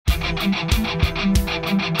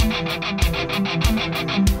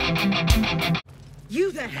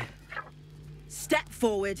You there! Step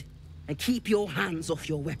forward and keep your hands off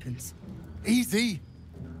your weapons. Easy!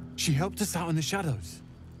 She helped us out in the shadows.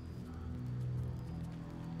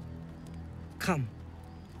 Come.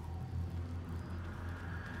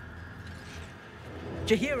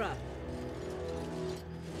 Jaheira!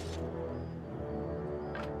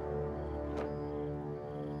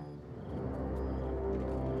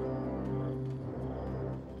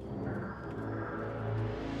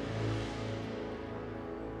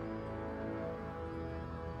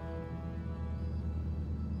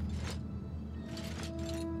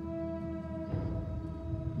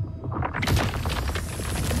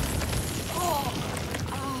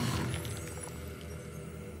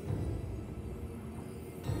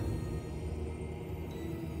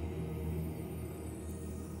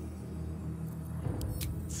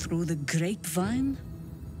 Through the grapevine?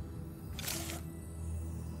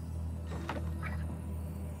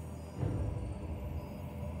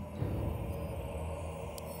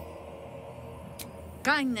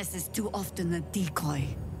 Kindness is too often a decoy.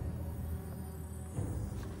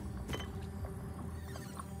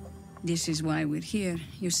 This is why we're here,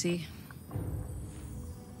 you see.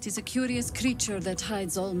 It is a curious creature that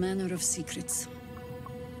hides all manner of secrets.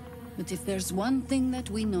 But if there's one thing that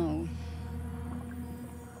we know,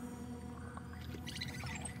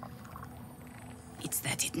 it's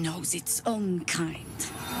that it knows its own kind.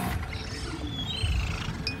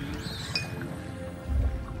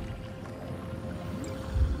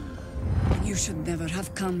 You should never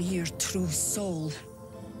have come here, true soul.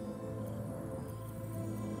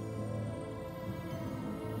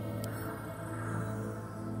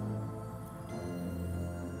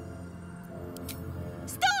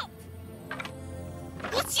 Stop!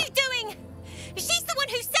 What's you doing? She's the one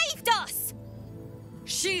who saved us!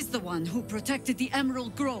 She's the one who protected the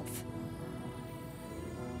Emerald Grove.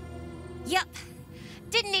 Yup.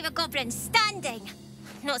 Didn't leave a goblin standing.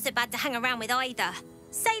 Not so bad to hang around with either.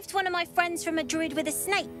 Saved one of my friends from a druid with a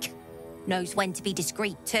snake. Knows when to be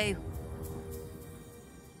discreet, too.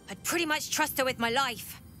 I'd pretty much trust her with my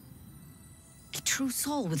life. A true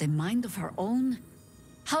soul with a mind of her own?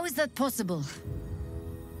 How is that possible?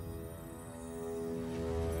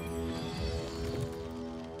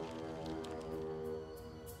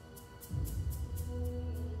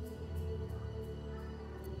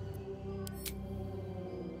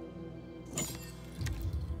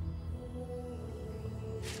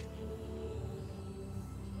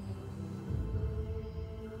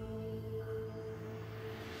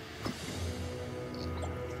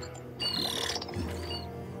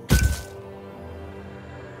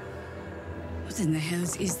 What in the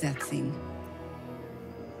hells is that thing?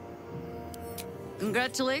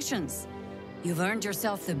 Congratulations! You've earned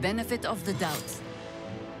yourself the benefit of the doubt.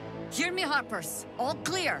 Hear me, Harpers. All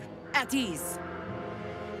clear. At ease.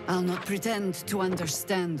 I'll not pretend to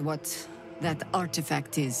understand what that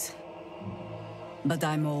artifact is. But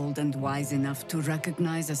I'm old and wise enough to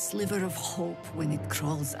recognize a sliver of hope when it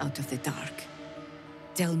crawls out of the dark.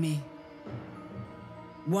 Tell me,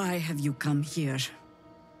 why have you come here?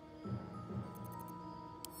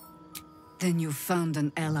 Then you found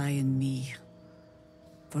an ally in me.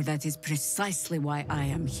 For that is precisely why I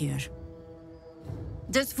am here.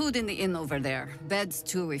 There's food in the inn over there. Beds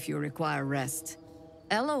too if you require rest.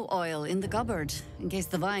 Aloe oil in the cupboard, in case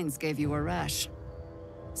the vines gave you a rash.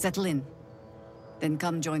 Settle in. Then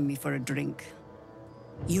come join me for a drink.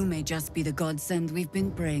 You may just be the godsend we've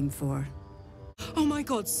been praying for. Oh my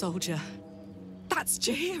god, soldier. That's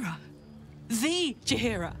Jaheira. The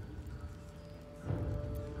Jaheira.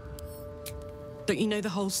 Don't you know the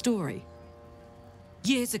whole story?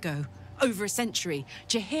 Years ago, over a century,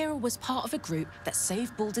 Jaheira was part of a group that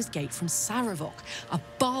saved Baldur's Gate from Saravok, a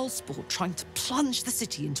Baalsport trying to plunge the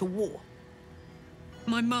city into war.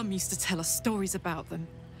 My mum used to tell us stories about them.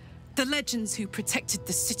 The legends who protected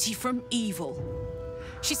the city from evil.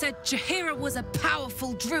 She said Jaheira was a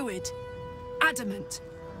powerful druid. Adamant.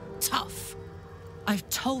 Tough. I've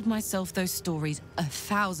told myself those stories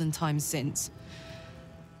 1,000 times since.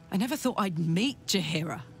 I never thought I'd meet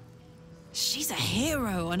Jaheira. She's a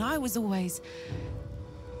hero, and I was always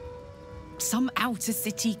some outer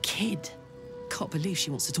city kid. Can't believe she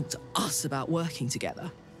wants to talk to us about working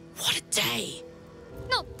together. What a day!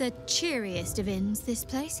 Not the cheeriest of inns, this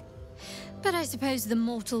place. But I suppose the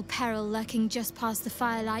mortal peril lurking just past the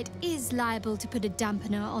firelight is liable to put a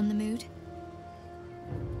dampener on the mood.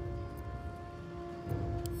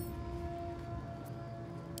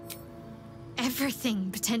 Everything,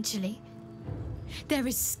 potentially. There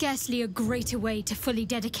is scarcely a greater way to fully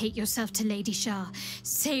dedicate yourself to Lady Shah,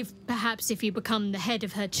 save perhaps if you become the head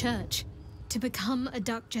of her church. To become a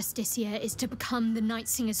Dark Justiciar is to become the Night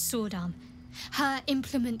Singer's sword arm, her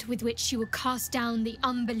implement with which she will cast down the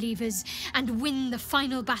unbelievers and win the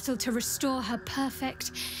final battle to restore her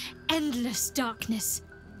perfect, endless darkness.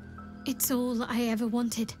 It's all I ever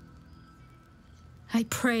wanted. I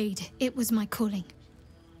prayed it was my calling.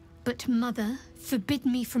 But Mother forbid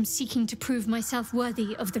me from seeking to prove myself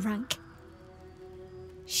worthy of the rank.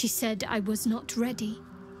 She said I was not ready.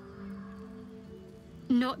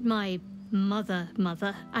 Not my mother,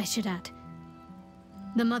 I should add.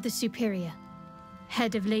 The Mother Superior,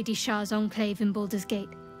 head of Lady Shah's enclave in Baldur's Gate.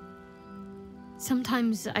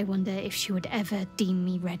 Sometimes I wonder if she would ever deem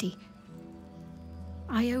me ready.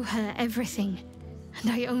 I owe her everything,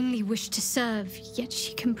 and I only wish to serve, yet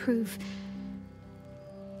she can prove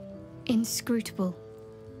inscrutable.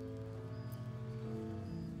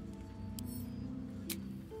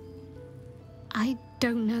 I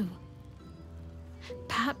don't know.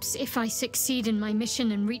 Perhaps if I succeed in my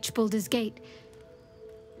mission and reach Baldur's Gate,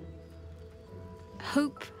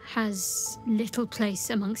 hope has little place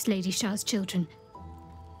amongst Lady Shah's children.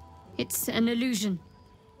 It's an illusion,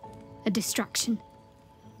 a distraction.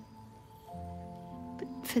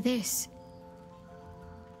 But for this,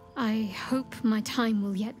 I hope my time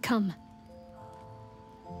will yet come.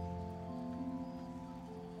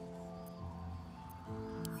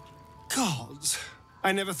 Gods,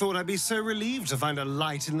 I never thought I'd be so relieved to find a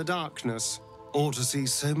light in the darkness, or to see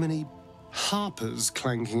so many harpers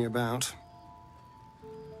clanking about.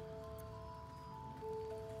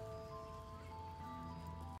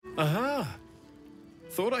 Aha!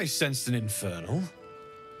 Thought I sensed an infernal.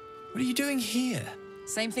 What are you doing here?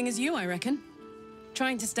 Same thing as you, I reckon.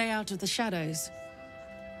 Trying to stay out of the shadows.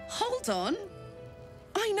 Hold on.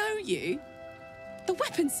 I know you. The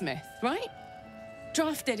weaponsmith, right?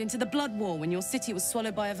 Drafted into the Blood War when your city was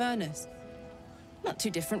swallowed by Avernus. Not too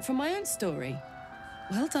different from my own story.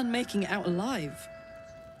 Well done making it out alive.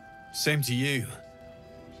 Same to you.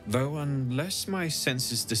 Though unless my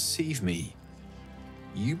senses deceive me,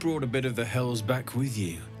 you brought a bit of the hells back with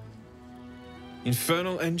you.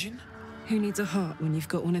 Infernal engine? Who needs a heart when you've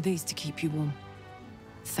got one of these to keep you warm?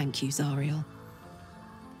 Thank you, Zariel.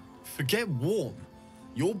 Forget warm.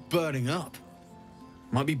 You're burning up.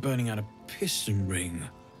 Might be burning out a piston ring.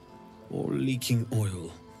 Or leaking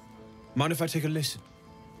oil. Mind if I take a listen?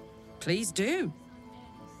 Please do.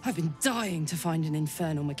 I've been dying to find an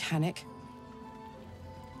infernal mechanic.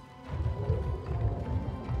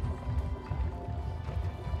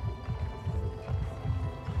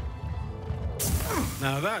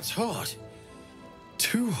 Now that's hot.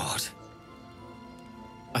 Too hot.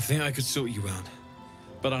 I think I could sort you out.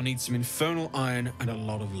 But I'll need some infernal iron and a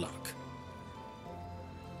lot of luck.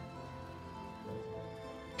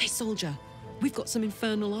 Hey, soldier. We've got some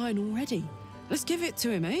infernal iron already. Let's give it to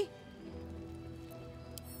him, eh?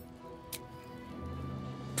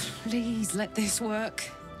 Please let this work.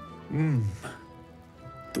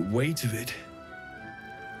 The weight of it.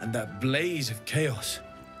 And that blaze of chaos.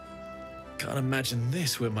 Can't imagine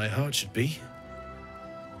this where my heart should be.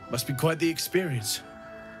 Must be quite the experience.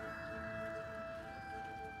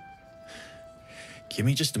 Give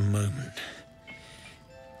me just a moment.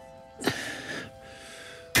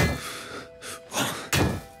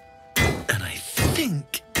 And I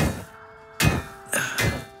think...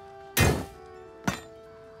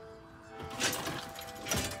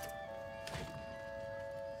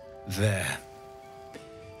 There.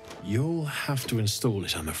 You'll have to install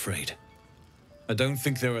it, I'm afraid. I don't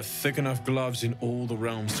think there are thick enough gloves in all the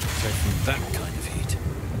realms to protect from that kind of heat.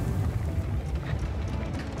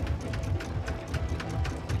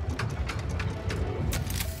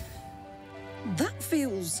 That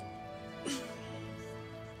feels...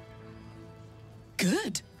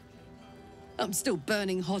 good. I'm still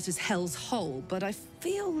burning hot as hell's hole, but I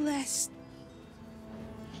feel less...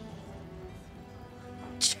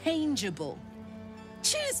 changeable.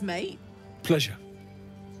 Cheers, mate. Pleasure.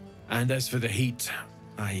 And as for the heat,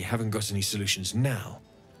 I haven't got any solutions now,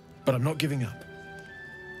 but I'm not giving up.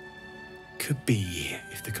 Could be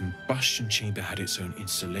if the combustion chamber had its own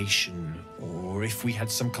insulation, or if we had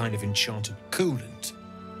some kind of enchanted coolant.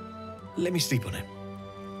 Let me sleep on it.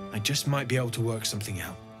 I just might be able to work something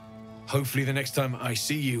out. Hopefully the next time I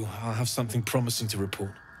see you, I'll have something promising to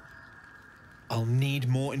report. I'll need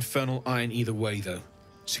more infernal iron either way, though,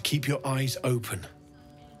 so keep your eyes open.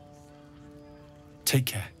 Take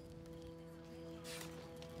care.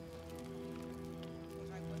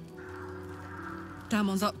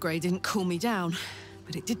 Damon's upgrade didn't cool me down,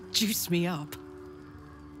 but it did juice me up.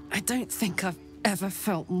 I don't think I've ever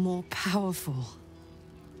felt more powerful.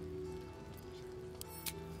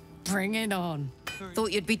 Bring it on.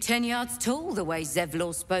 Thought you'd be 10 yards tall the way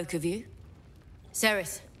devil𓍢 spoke of you.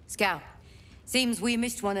 Cerys, Scout. Seems we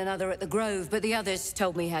missed one another at the Grove, but the others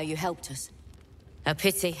told me how you helped us. A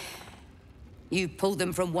pity. You pulled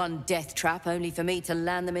them from one death trap, only for me to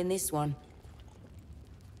land them in this one.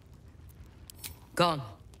 Gone.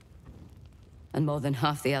 And more than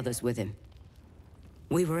half the others with him.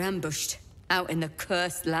 We were ambushed, out in the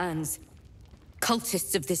cursed lands.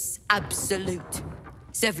 Cultists of this absolute.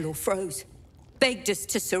 devil𓍢 froze, begged us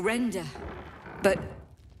to surrender. But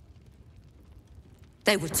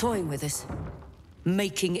they were toying with us,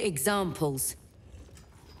 making examples.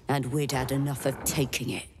 And we'd had enough of taking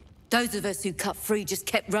it. Those of us who cut free just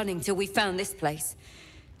kept running till we found this place.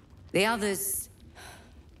 The others...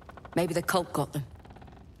 maybe the cult got them.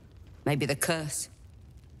 Maybe the curse.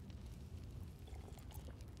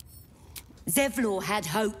 devil𓍢 had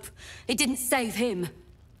hope. It didn't save him.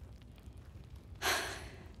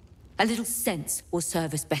 A little sense will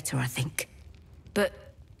serve us better, I think. But...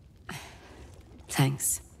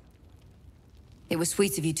 thanks. It was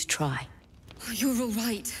sweet of you to try. Oh, you're all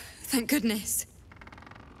right. Thank goodness.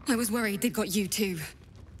 I was worried they'd got you too.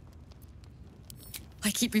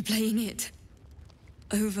 I keep replaying it.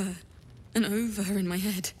 Over and over in my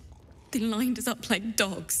head. They lined us up like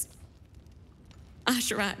dogs.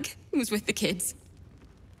 Asherak was with the kids,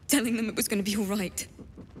 telling them it was going to be all right.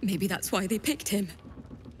 Maybe that's why they picked him.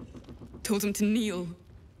 Told him to kneel.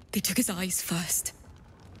 They took his eyes first.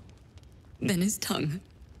 Then his tongue.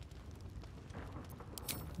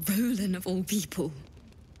 Roland, of all people,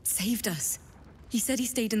 saved us. He said he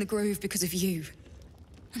stayed in the Grove because of you.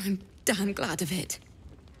 And I'm damn glad of it.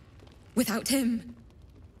 Without him,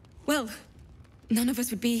 well, none of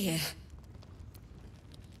us would be here.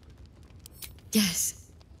 Yes.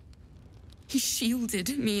 He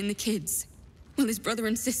shielded me and the kids, while his brother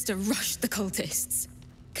and sister rushed the cultists.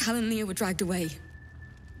 Cal and Leah were dragged away,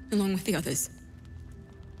 along with the others.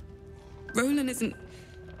 Roland isn't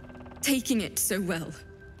taking it so well.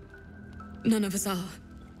 None of us are,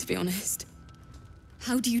 to be honest.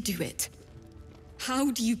 How do you do it? How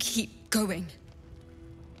do you keep going?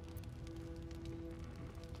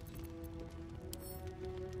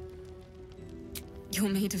 You're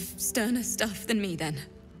made of sterner stuff than me, then.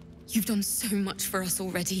 You've done so much for us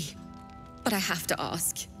already. But I have to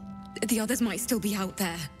ask. The others might still be out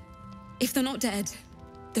there. If they're not dead,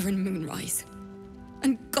 they're in Moonrise.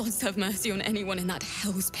 And gods have mercy on anyone in that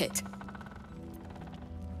hell's pit.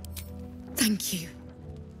 Thank you.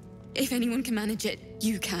 If anyone can manage it,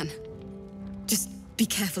 you can. Just be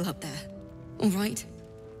careful up there, all right?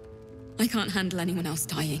 I can't handle anyone else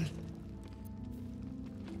dying.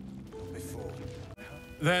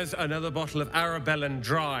 There's another bottle of Arabellan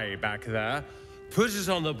Dry back there. Put it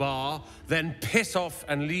on the bar, then piss off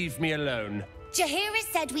and leave me alone. Jaheira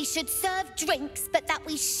said we should serve drinks, but that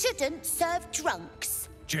we shouldn't serve drunks.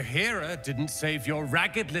 Jaheira didn't save your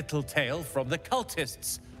ragged little tail from the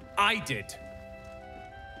cultists. I did.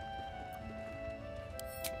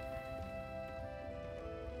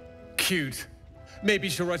 Cute. Maybe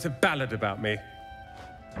she'll write a ballad about me.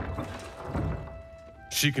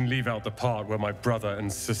 She can leave out the part where my brother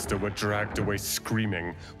and sister were dragged away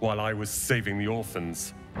screaming while I was saving the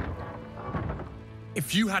orphans.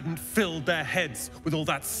 If you hadn't filled their heads with all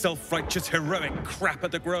that self-righteous heroic crap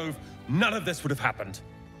at the Grove, none of this would have happened.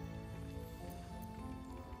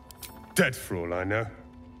 Dead for all I know.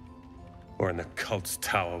 Or in the cult's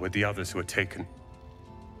tower with the others who were taken.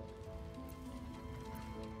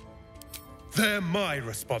 They're my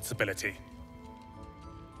responsibility.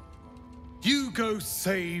 You go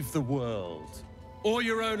save the world. Or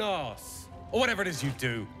your own arse. Or whatever it is you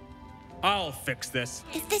do. I'll fix this.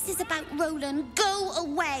 If this is about Roland, go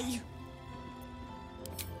away.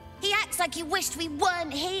 He acts like he wished we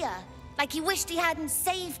weren't here. Like he wished he hadn't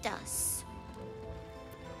saved us.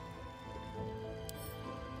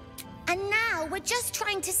 And now we're just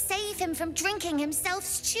trying to save him from drinking himself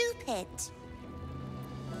stupid.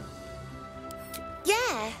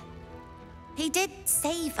 Yeah. He did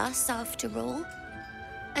save us, after all.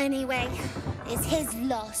 Anyway, it's his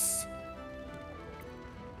loss.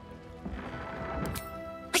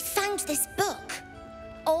 I found this book.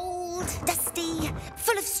 Old, dusty,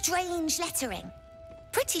 full of strange lettering.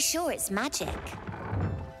 Pretty sure it's magic.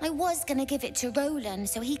 I was gonna give it to Roland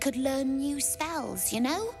so he could learn new spells, you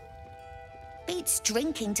know? Beats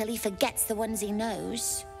drinking till he forgets the ones he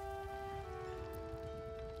knows.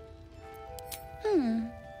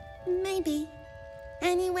 Maybe.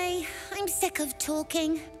 Anyway, I'm sick of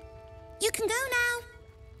talking. You can go now.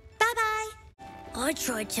 Bye-bye. I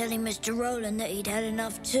tried telling Mr. Roland that he'd had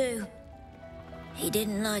enough too. He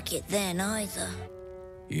didn't like it then either.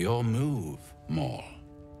 Your move, Maul.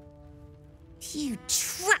 You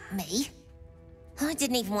trapped me? I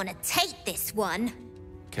didn't even want to take this one.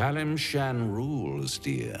 Kalimshan rules,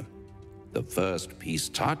 dear. The first piece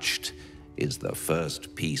touched is the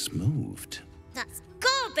first piece moved. That's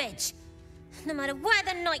garbage! No matter where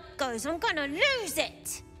the night goes, I'm gonna lose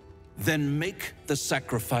it! Then make the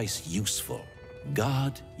sacrifice useful.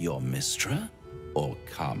 Guard your Mistra, or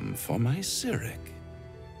come for my Cyric.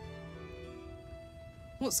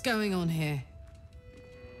 What's going on here?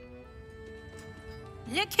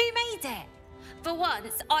 Look who made it! For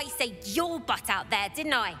once, I saved your butt out there,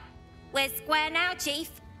 didn't I? We're square now, Chief.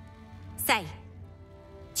 Say,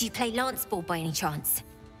 do you play lance ball by any chance?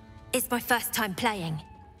 It's my first time playing.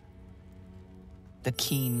 The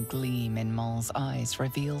keen gleam in Maul's eyes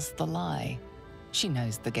reveals the lie. She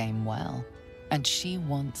knows the game well, and she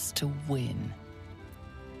wants to win.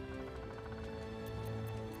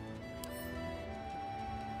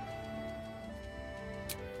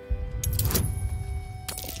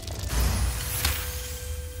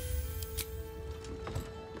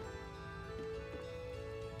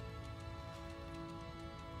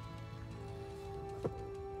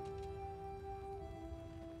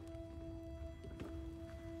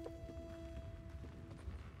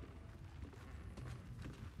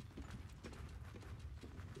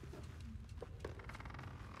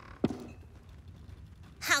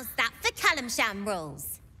 How's that for Kalimshan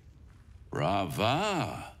rules?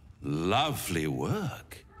 Brava! Lovely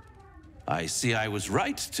work. I see I was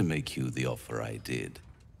right to make you the offer I did.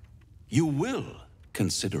 You will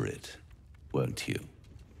consider it, won't you?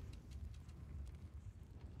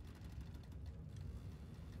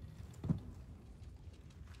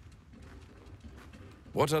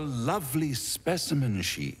 What a lovely specimen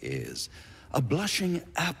she is. A blushing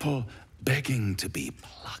apple begging to be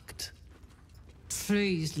plucked.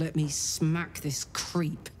 Please let me smack this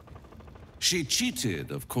creep. She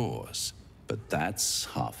cheated, of course, but that's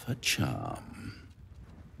half her charm.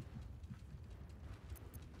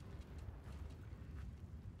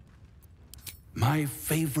 My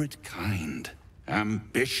favorite kind,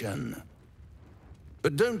 ambition.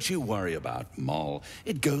 But don't you worry about Maul.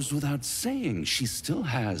 It goes without saying she still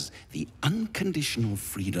has the unconditional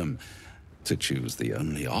freedom to choose the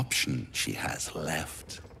only option she has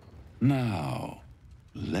left. Now,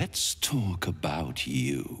 let's talk about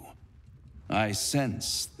you. I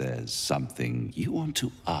sense there's something you want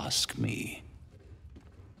to ask me.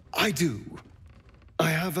 I do. I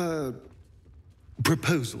have a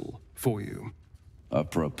proposal for you. A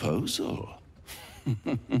proposal?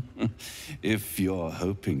 If you're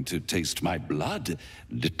hoping to taste my blood,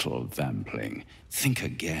 little vampling, think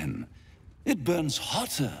again. It burns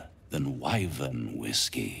hotter than wyvern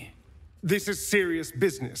whiskey. This is serious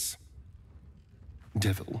business.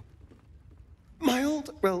 Devil.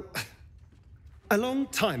 Well, a long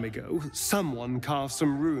time ago, someone carved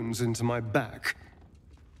some runes into my back.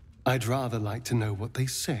 I'd rather like to know what they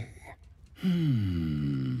say.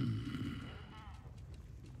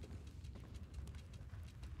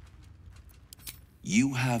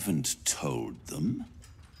 You haven't told them?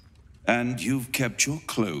 And you've kept your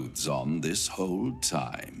clothes on this whole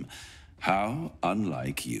time. How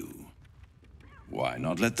unlike you. Why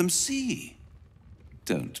not let them see?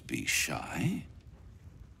 Don't be shy.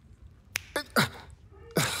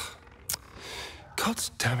 God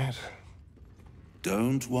damn it.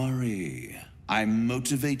 Don't worry. I'm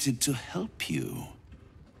motivated to help you.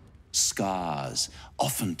 Scars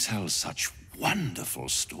often tell such wonderful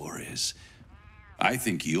stories. I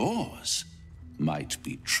think yours might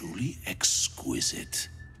be truly exquisite.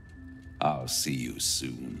 I'll see you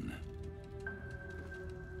soon.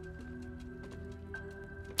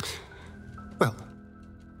 Well,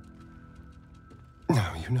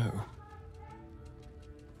 now you know.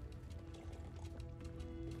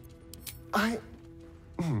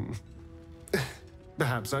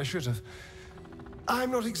 Perhaps I should have.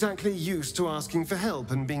 I'm not exactly used to asking for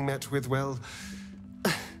help and being met with, well,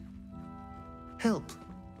 help.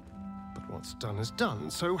 But what's done is done,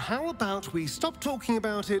 so how about we stop talking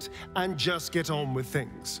about it and just get on with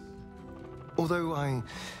things? Although I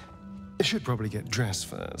should probably get dressed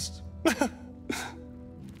first.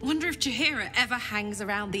 Wonder if Jaheira ever hangs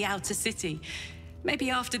around the outer city. Maybe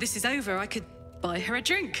after this is over, I could buy her a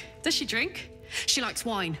drink. Does she drink? She likes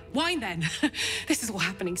wine. Wine, then. This is all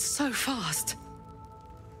happening so fast.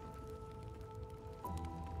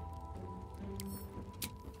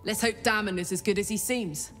 Let's hope Damon is as good as he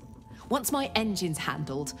seems. Once my engine's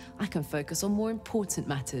handled, I can focus on more important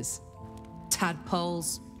matters.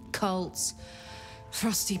 Tadpoles, cults,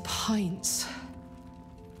 Frosty pints.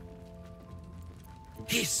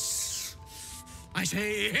 Hiss! I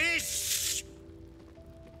say hiss!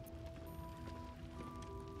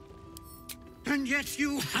 And yet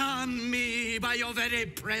you harm me by your very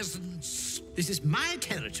presence. This is my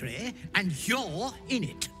territory, and you're in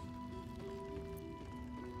it.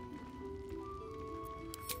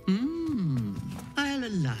 I'll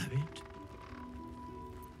allow it.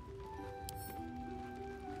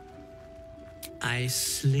 I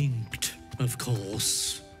slinked, of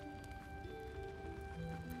course.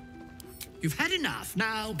 You've had enough,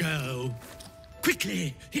 now go.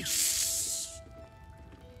 Quickly, hiss!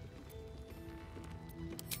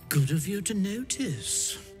 Good of you to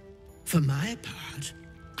notice. For my part,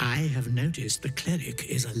 I have noticed the cleric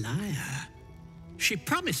is a liar. She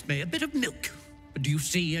promised me a bit of milk. But do you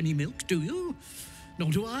see any milk, do you?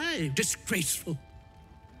 Nor do I. Disgraceful.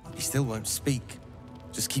 He still won't speak.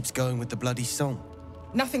 Just keeps going with the bloody song.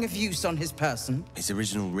 Nothing of use on his person. His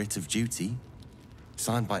original writ of duty,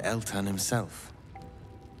 signed by Eltan himself.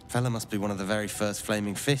 Fella must be one of the very first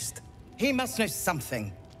Flaming Fist. He must know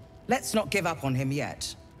something. Let's not give up on him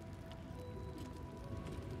yet.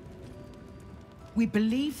 We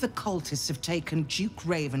believe the cultists have taken Duke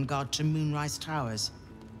Ravengard to Moonrise Towers.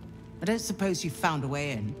 I don't suppose you found a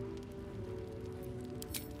way in.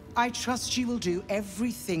 I trust you will do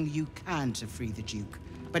everything you can to free the Duke.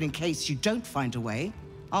 But in case you don't find a way,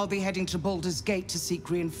 I'll be heading to Baldur's Gate to seek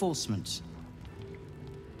reinforcements.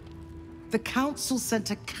 The Council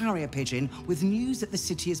sent a carrier pigeon with news that the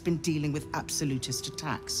city has been dealing with absolutist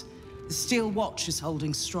attacks. The Steel Watch is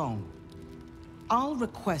holding strong. I'll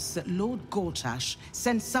request that Lord Gortash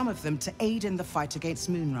send some of them to aid in the fight against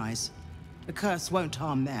Moonrise. The curse won't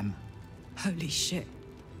harm them. Holy shit.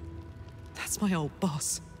 That's my old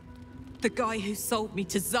boss. The guy who sold me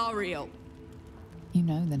to Zariel. You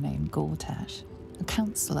know the name Gortash, a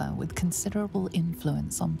councillor with considerable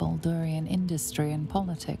influence on Baldurian industry and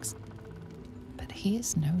politics. But he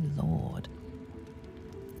is no lord.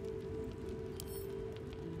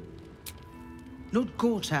 Lord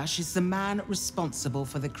Gortash is the man responsible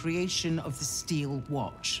for the creation of the Steel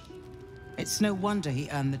Watch. It's no wonder he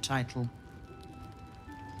earned the title.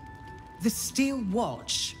 The Steel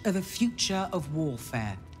Watch are the future of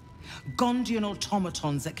warfare. Gondian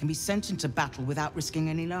automatons that can be sent into battle without risking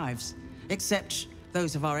any lives, except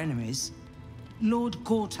those of our enemies. Lord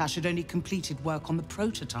Gortash had only completed work on the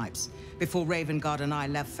prototypes before Ravengard and I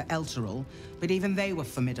left for Elturel, but even they were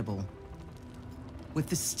formidable. With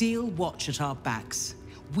the Steel Watch at our backs,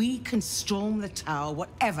 we can storm the tower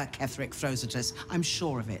whatever Ketheric throws at us, I'm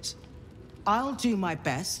sure of it. I'll do my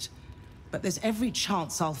best, but there's every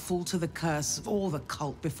chance I'll fall to the curse or the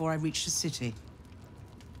cult before I reach the city.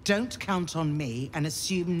 Don't count on me and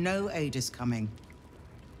assume no aid is coming.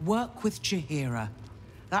 Work with Jaheira.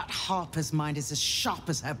 That harper's mind is as sharp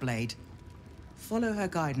as her blade. Follow her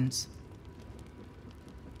guidance.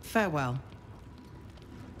 Farewell.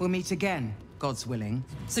 We'll meet again, God's willing.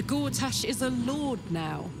 So Gortash is a lord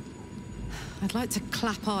now. I'd like to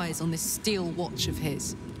clap eyes on this Steel Watch of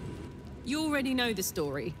his. You already know the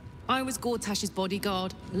story. I was Gortash's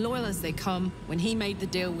bodyguard, loyal as they come, when he made the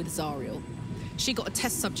deal with Zariel. She got a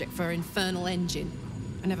test subject for her infernal engine.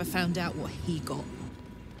 I never found out what he got.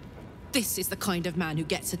 This is the kind of man who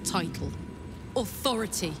gets a title.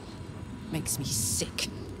 Authority. Makes me sick.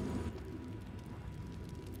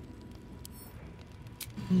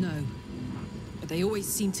 No. But they always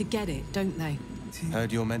seem to get it, don't they?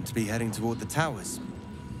 Heard you're meant to be heading toward the towers.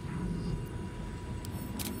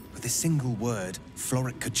 With a single word,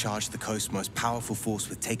 Floric could charge the coast's most powerful force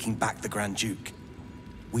with taking back the Grand Duke.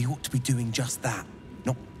 We ought to be doing just that,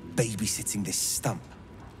 not babysitting this stump.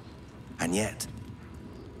 And yet,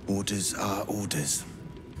 orders are orders.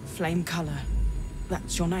 Flame Colour.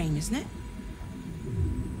 That's your name, isn't it?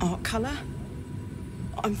 Art Colour?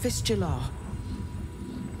 I'm Fistula.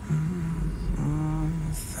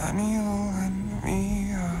 Nathaniel and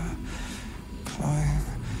me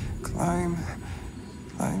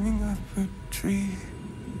climbing up a tree.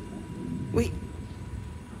 We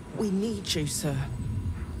need you, sir.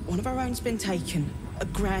 One of our own's been taken, a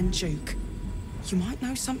Grand Duke. You might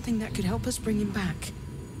know something that could help us bring him back.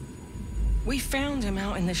 We found him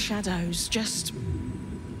out in the shadows, just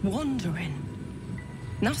wandering.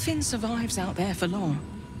 Nothing survives out there for long.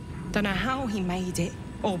 Don't know how he made it,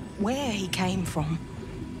 or where he came from.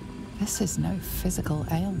 This is no physical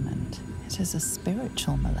ailment. It is a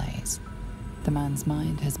spiritual malaise. The man's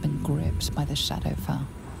mind has been gripped by the Shadowfell,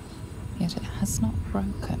 yet it has not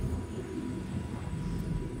broken.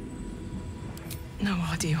 No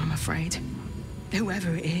idea, I'm afraid.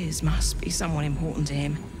 Whoever it is must be someone important to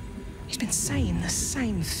him. He's been saying the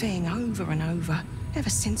same thing over and over, ever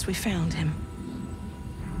since we found him.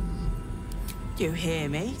 You hear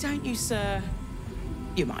me, don't you, sir?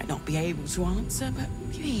 You might not be able to answer, but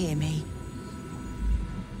you hear me.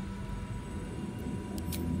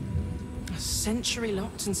 A century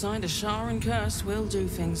locked inside a Sharan curse will do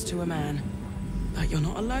things to a man. But you're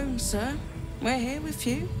not alone, sir. We're here with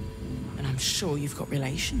you. And I'm sure you've got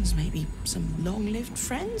relations, maybe some long-lived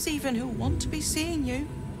friends even, who want to be seeing you.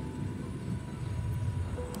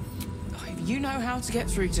 If you know how to get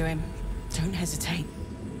through to him, don't hesitate.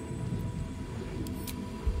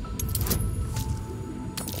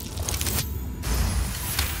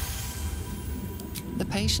 The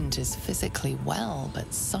patient is physically well,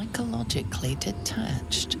 but psychologically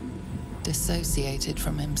detached, dissociated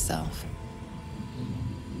from himself.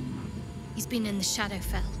 He's been in the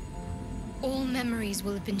Shadowfell. All memories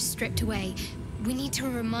will have been stripped away. We need to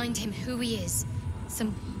remind him who he is.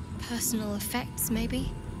 Some personal effects,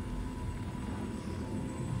 maybe?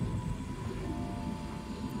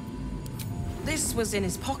 This was in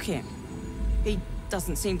his pocket. He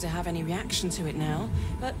doesn't seem to have any reaction to it now,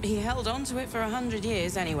 but he held on to it for 100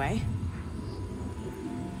 years anyway.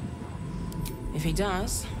 If he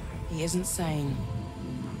does, he isn't sane.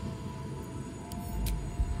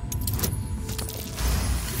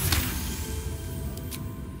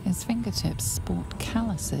 His fingertips sport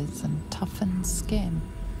calluses and toughened skin,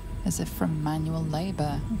 as if from manual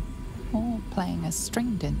labor, or playing a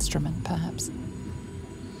stringed instrument, perhaps.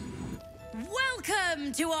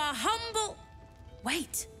 Welcome to our humble...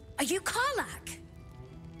 Wait, are you Karlach?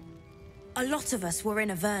 A lot of us were in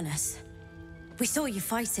Avernus. We saw you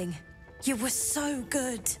fighting. You were so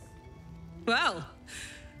good. Well,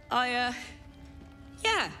 yeah,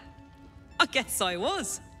 I guess I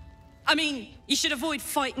was. I mean, you should avoid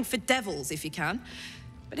fighting for devils if you can.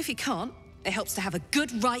 But if you can't, it helps to have a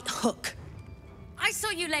good right hook. I saw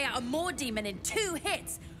you lay out a Moor demon in 2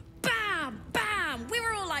 hits. Bam! Bam! We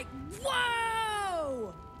were all like,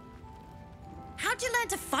 whoa! How'd you learn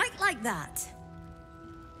to fight like that?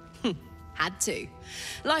 Had to.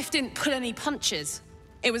 Life didn't pull any punches.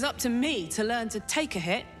 It was up to me to learn to take a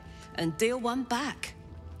hit and deal one back.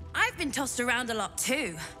 I've been tossed around a lot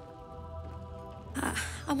too.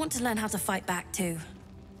 I want to learn how to fight back too.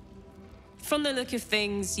 From the look of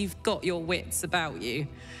things, you've got your wits about you.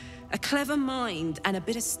 A clever mind and a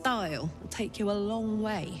bit of style will take you a long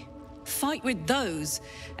way. Fight with those,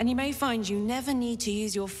 and you may find you never need to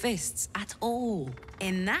use your fists at all.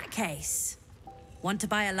 In that case, want to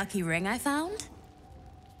buy a lucky ring I found?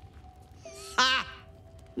 Ha!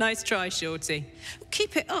 Nice try, Shorty.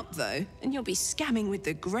 Keep it up, though, and you'll be scamming with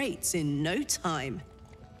the greats in no time.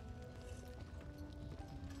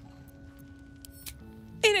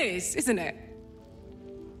 It is, isn't it?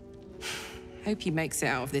 Hope he makes it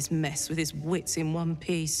out of this mess with his wits in one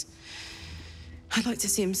piece. I'd like to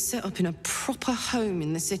see him set up in a proper home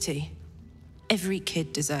in the city. Every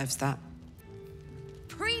kid deserves that.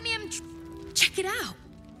 Premium... Check it out.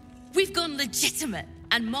 We've gone legitimate,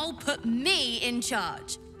 and Mole put me in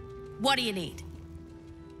charge. What do you need?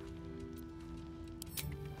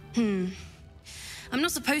 I'm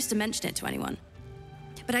not supposed to mention it to anyone,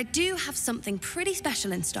 but I do have something pretty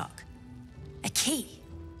special in stock. A key.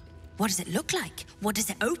 What does it look like? What does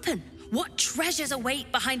it open? What treasures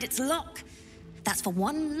await behind its lock? That's for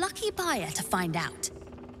one lucky buyer to find out.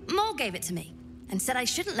 Mole gave it to me and said I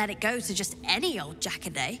shouldn't let it go to just any old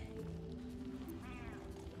jackaday.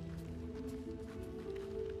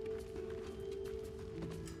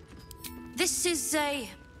 This is a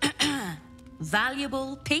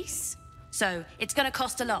valuable piece, so it's gonna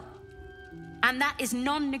cost a lot. And that is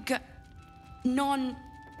the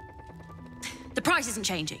price isn't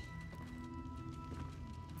changing.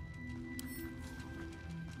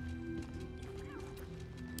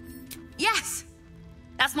 Yes!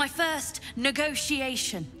 That's my first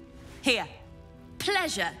negotiation. Here.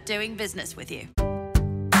 Pleasure doing business with you.